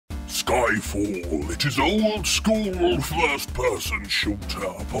Skyfall. It is old-school first-person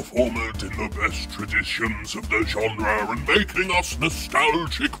shooter, performed in the best traditions of the genre and making us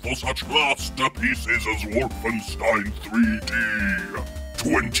nostalgic for such masterpieces as Wolfenstein 3D.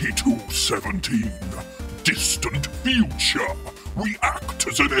 2217. Distant future. We act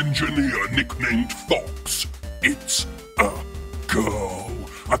as an engineer nicknamed Fox. It's a girl.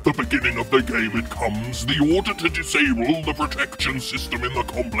 At the beginning of the game it comes, the order to disable the protection system in the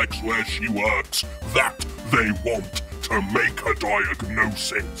complex where she works. That they want to make a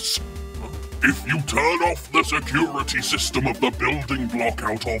diagnosis. If you turn off the security system of the building block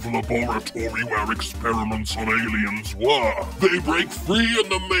out of laboratory where experiments on aliens were, they break free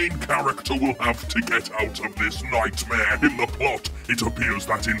and the main character will have to get out of this nightmare. In the plot, it appears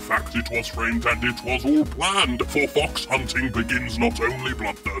that in fact it was framed and it was all planned, for fox hunting begins not only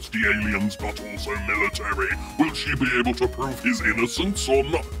bloodthirsty aliens but also military. Will she be able to prove his innocence or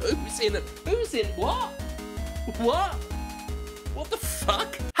not? Who's in what? What? What the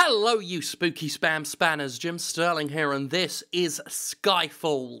fuck? Hello, you spooky spam spanners. Jim Sterling here, and this is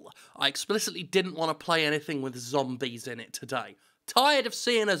Skyfall. I explicitly didn't want to play anything with zombies in it today. Tired of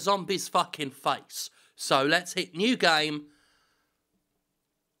seeing a zombie's fucking face. So let's hit new game.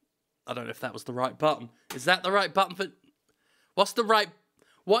 I don't know if that was the right button. Is that the right button for... What is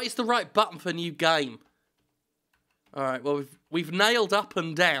the right button for new game? Alright, well, we've nailed up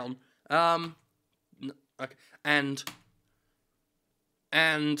and down. Okay, and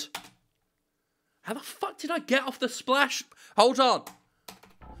how the fuck did I get off the splash? Hold on.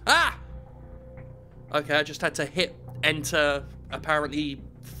 Ah! Okay, I just had to hit enter apparently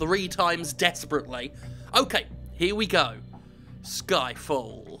 3 times desperately. Okay, here we go.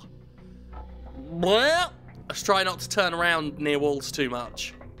 Skyfall. Well, let's try not to turn around near walls too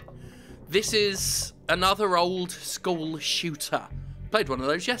much. This is another old school shooter. Played one of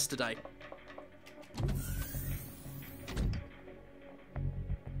those yesterday.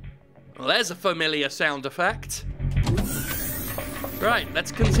 Well, there's a familiar sound effect. Right,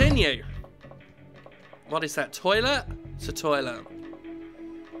 let's continue. What is that, toilet? It's a toilet.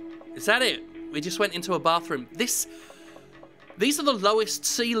 Is that it? We just went into a bathroom. These are the lowest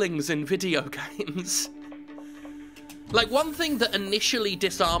ceilings in video games. Like, one thing that initially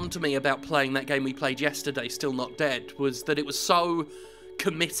disarmed me about playing that game we played yesterday, Still Not Dead, was that it was so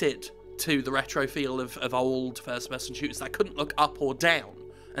committed to the retro feel of old first-person shooters that I couldn't look up or down.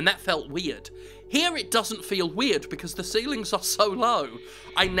 And that felt weird. Here it doesn't feel weird because the ceilings are so low,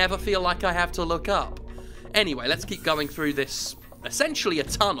 I never feel like I have to look up. Anyway, let's keep going through this, essentially a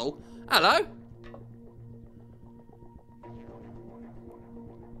tunnel. Hello?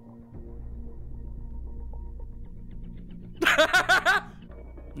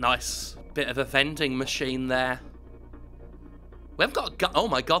 Nice bit of a vending machine there. We haven't got a gun. Oh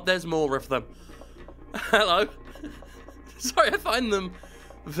my god, there's more of them. Hello? Sorry, I find them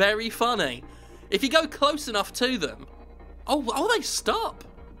very funny. If you go close enough to them... Oh, they stop.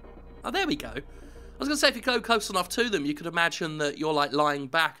 Oh, there we go. I was going to say, if you go close enough to them, you could imagine that you're, like, lying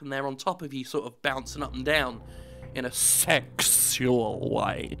back and they're on top of you, sort of bouncing up and down in a sexual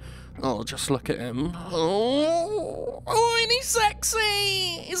way. Oh, just look at him. Oh, and he's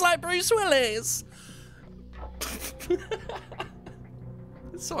sexy. He's like Bruce Willis.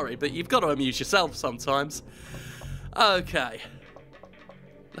 Sorry, but you've got to amuse yourself sometimes. Okay.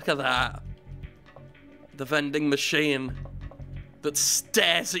 Look at that. The vending machine that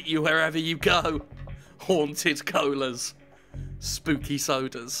stares at you wherever you go. Haunted colas. Spooky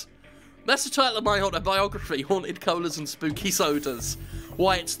sodas. That's the title of my autobiography, Haunted Colas and Spooky Sodas.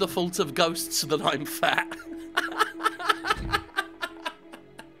 Why it's the fault of ghosts that I'm fat.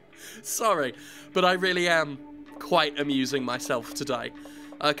 Sorry, but I really am quite amusing myself today.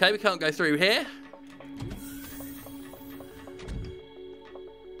 Okay, we can't go through here.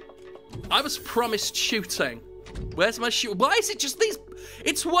 I was promised shooting. Where's my shoot? Why is it just these?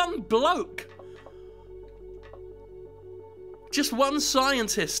 It's one bloke. Just one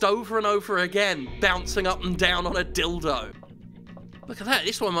scientist over and over again, bouncing up and down on a dildo. Look at that.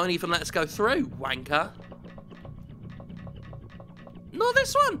 This one won't even let us go through, wanker. Not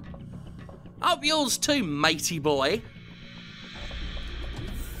this one. Up yours too, matey boy.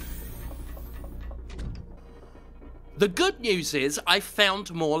 The good news is I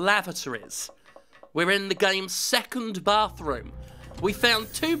found more lavatories. We're in the game's second bathroom. We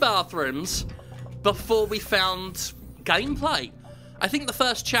found 2 bathrooms before we found gameplay. I think the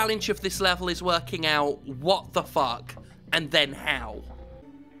first challenge of this level is working out what the fuck and then how.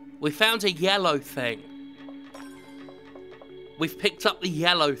 We found a yellow thing. We've picked up the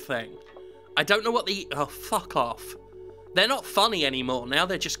yellow thing. I don't know what the... Oh, fuck off. They're not funny anymore. Now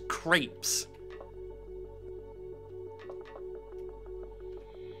they're just creeps.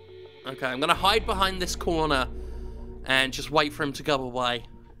 Okay, I'm gonna hide behind this corner and just wait for him to go away.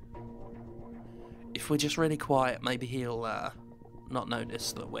 If we're just really quiet, maybe he'll not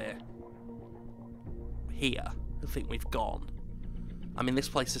notice that we're here. He'll think we've gone. I mean, this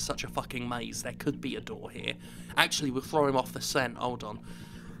place is such a fucking maze. There could be a door here. Actually, we'll throw him off the scent. Hold on.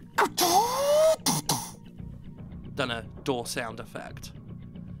 Done a door sound effect.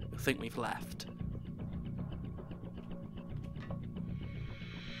 He'll think we've left.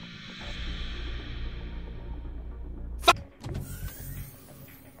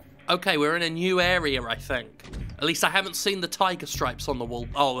 Okay, we're in a new area, I think. At least I haven't seen the tiger stripes on the wall.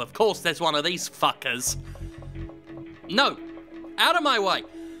 Oh, of course there's one of these fuckers. No! Out of my way!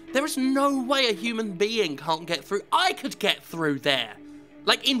 There is no way a human being can't get through. I could get through there.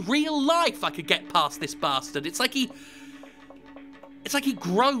 Like, in real life, I could get past this bastard. It's like he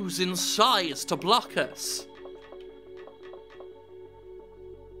grows in size to block us.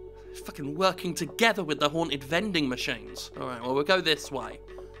 He's fucking working together with the haunted vending machines. Alright, well, we'll go this way.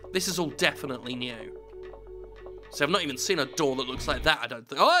 This is all definitely new. So I've not even seen a door that looks like that, I don't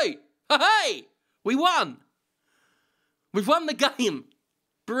think. Oi! Hey! We won! We've won the game!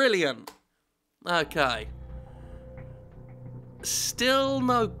 Brilliant. Okay. Still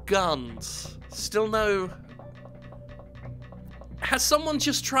no guns. Still no... Has someone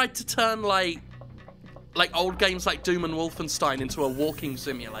just tried to turn, like old games like Doom and Wolfenstein into a walking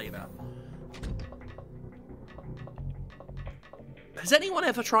simulator? Has anyone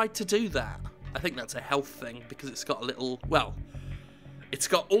ever tried to do that? I think that's a health thing, because it's got a little... Well, it's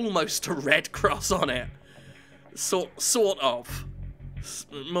got almost a red cross on it. Sort of.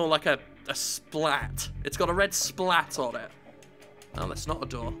 More like a splat. It's got a red splat on it. Oh, that's not a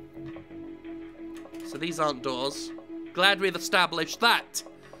door. So these aren't doors. Glad we've established that.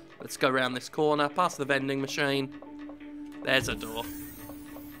 Let's go around this corner, past the vending machine. There's a door.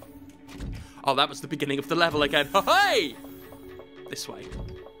 Oh, that was the beginning of the level again. Hey! This way.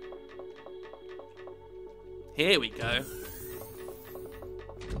 Here we go.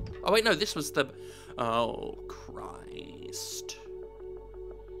 Oh, wait, no, this was the... Oh, Christ.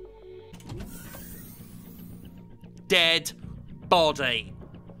 Dead body.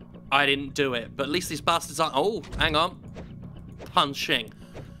 I didn't do it, but at least these bastards aren't... Oh, hang on. Punching.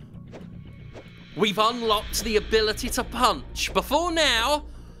 We've unlocked the ability to punch. Before now,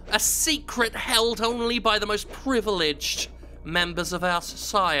 a secret held only by the most privileged members of our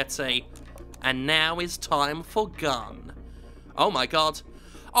society. And now is time for gun. Oh my god.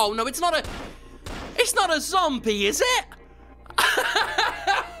 Oh no, it's not a zombie, is it?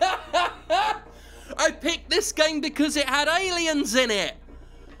 I picked this game because it had aliens in it.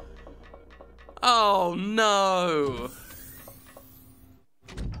 Oh no.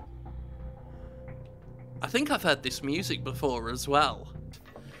 I think I've heard this music before as well.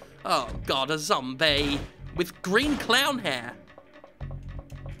 Oh god, a zombie with green clown hair.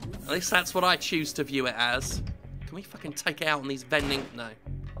 At least that's what I choose to view it as. Can we fucking take it out on these vending... No.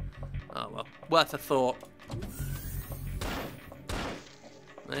 Oh well, worth a thought.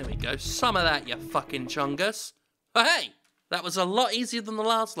 There we go. Some of that, you fucking chungus. Oh hey! That was a lot easier than the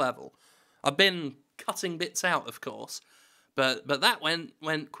last level. I've been cutting bits out, of course. But that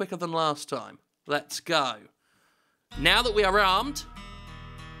went quicker than last time. Let's go. Now that we are armed,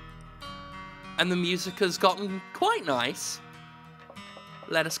 and the music has gotten quite nice,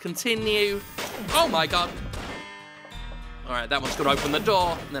 let us continue. Oh my god. Alright, that one's gonna open the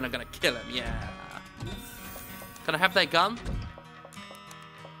door, and then I'm gonna kill him, yeah. Can I have their gun?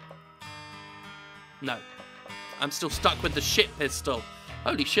 No. I'm still stuck with the shit pistol.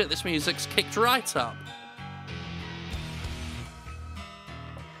 Holy shit, this music's kicked right up.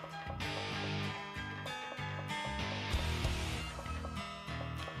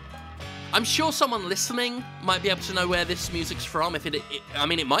 I'm sure someone listening might be able to know where this music's from. I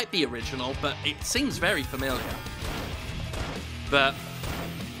mean, it might be original, but it seems very familiar. But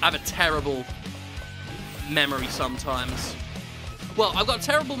I have a terrible memory sometimes. Well, I've got a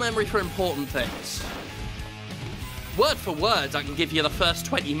terrible memory for important things. Word for word, I can give you the first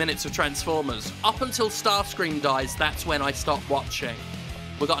 20 minutes of Transformers. Up until Starscream dies, that's when I stop watching.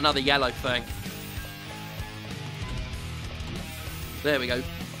 We've got another yellow thing. There we go.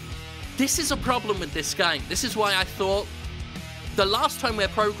 This is a problem with this game. This is why I thought the last time where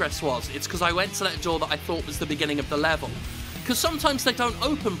progress was, it's because I went to that door that I thought was the beginning of the level. Because sometimes they don't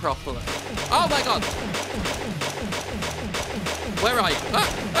open properly. Oh my god! Where are you?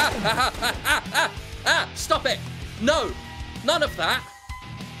 Stop it! No! None of that!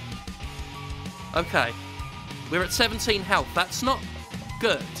 Okay. We're at 17 health. That's not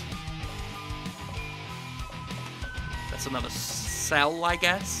good. That's another cell, I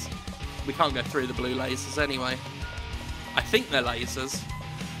guess. We can't go through the blue lasers anyway. I think they're lasers.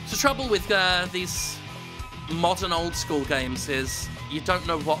 The trouble with these modern old school games is you don't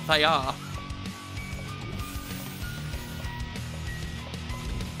know what they are.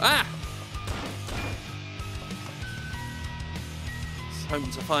 Ah! Just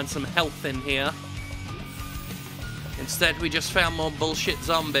hoping to find some health in here. Instead, we just found more bullshit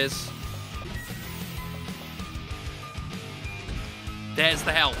zombies. There's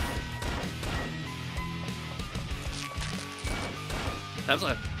the health. That was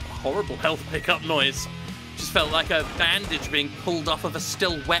a horrible health pickup noise. Just felt like a bandage being pulled off of a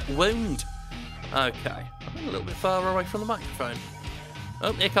still wet wound. Okay, I'm a little bit further away from the microphone.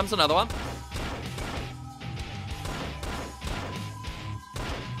 Oh, here comes another one.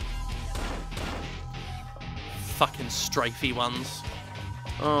 Fucking strafey ones.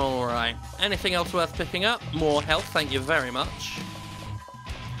 Alright. Anything else worth picking up? More health, thank you very much.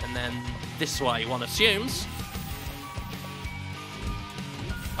 And then this way, one assumes.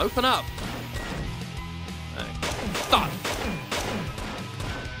 Open up. Fuck.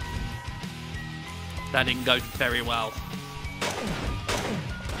 That didn't go very well.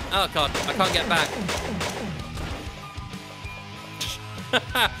 Oh god, I can't get back.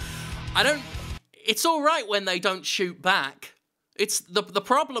 I don't... It's alright when they don't shoot back. It's the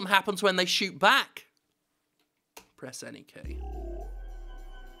problem happens when they shoot back. Press any key.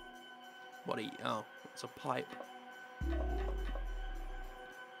 What are you... Oh, it's a pipe.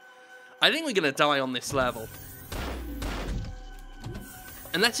 I think we're gonna die on this level.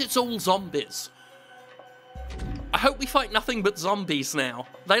 Unless it's all zombies. I hope we fight nothing but zombies now.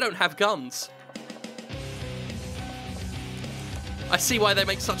 They don't have guns. I see why they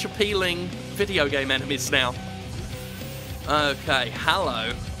make such appealing video game enemies now. Okay,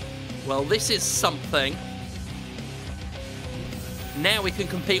 hello. Well, this is something. Now we can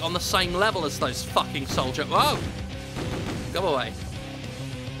compete on the same level as those fucking soldiers. Whoa! Go away.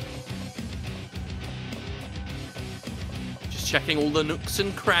 Just checking all the nooks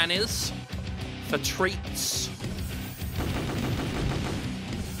and crannies for treats.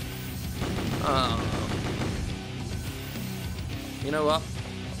 You know what?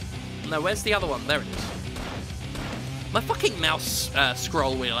 No, where's the other one? There it is. My fucking mouse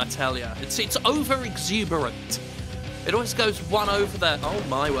scroll wheel, I tell ya. It's over-exuberant. It always goes one over the... Oh,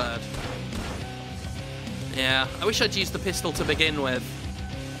 my word. Yeah, I wish I'd used the pistol to begin with.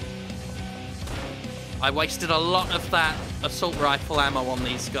 I wasted a lot of that assault rifle ammo on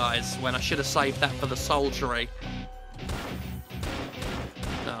these guys when I should have saved that for the soldiery.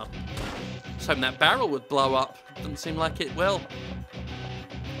 Oh. I was hoping that barrel would blow up. Doesn't seem like it will.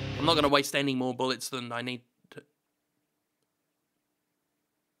 I'm not going to waste any more bullets than I need to.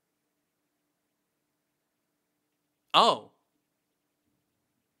 Oh.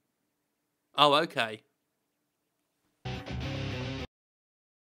 Oh, okay.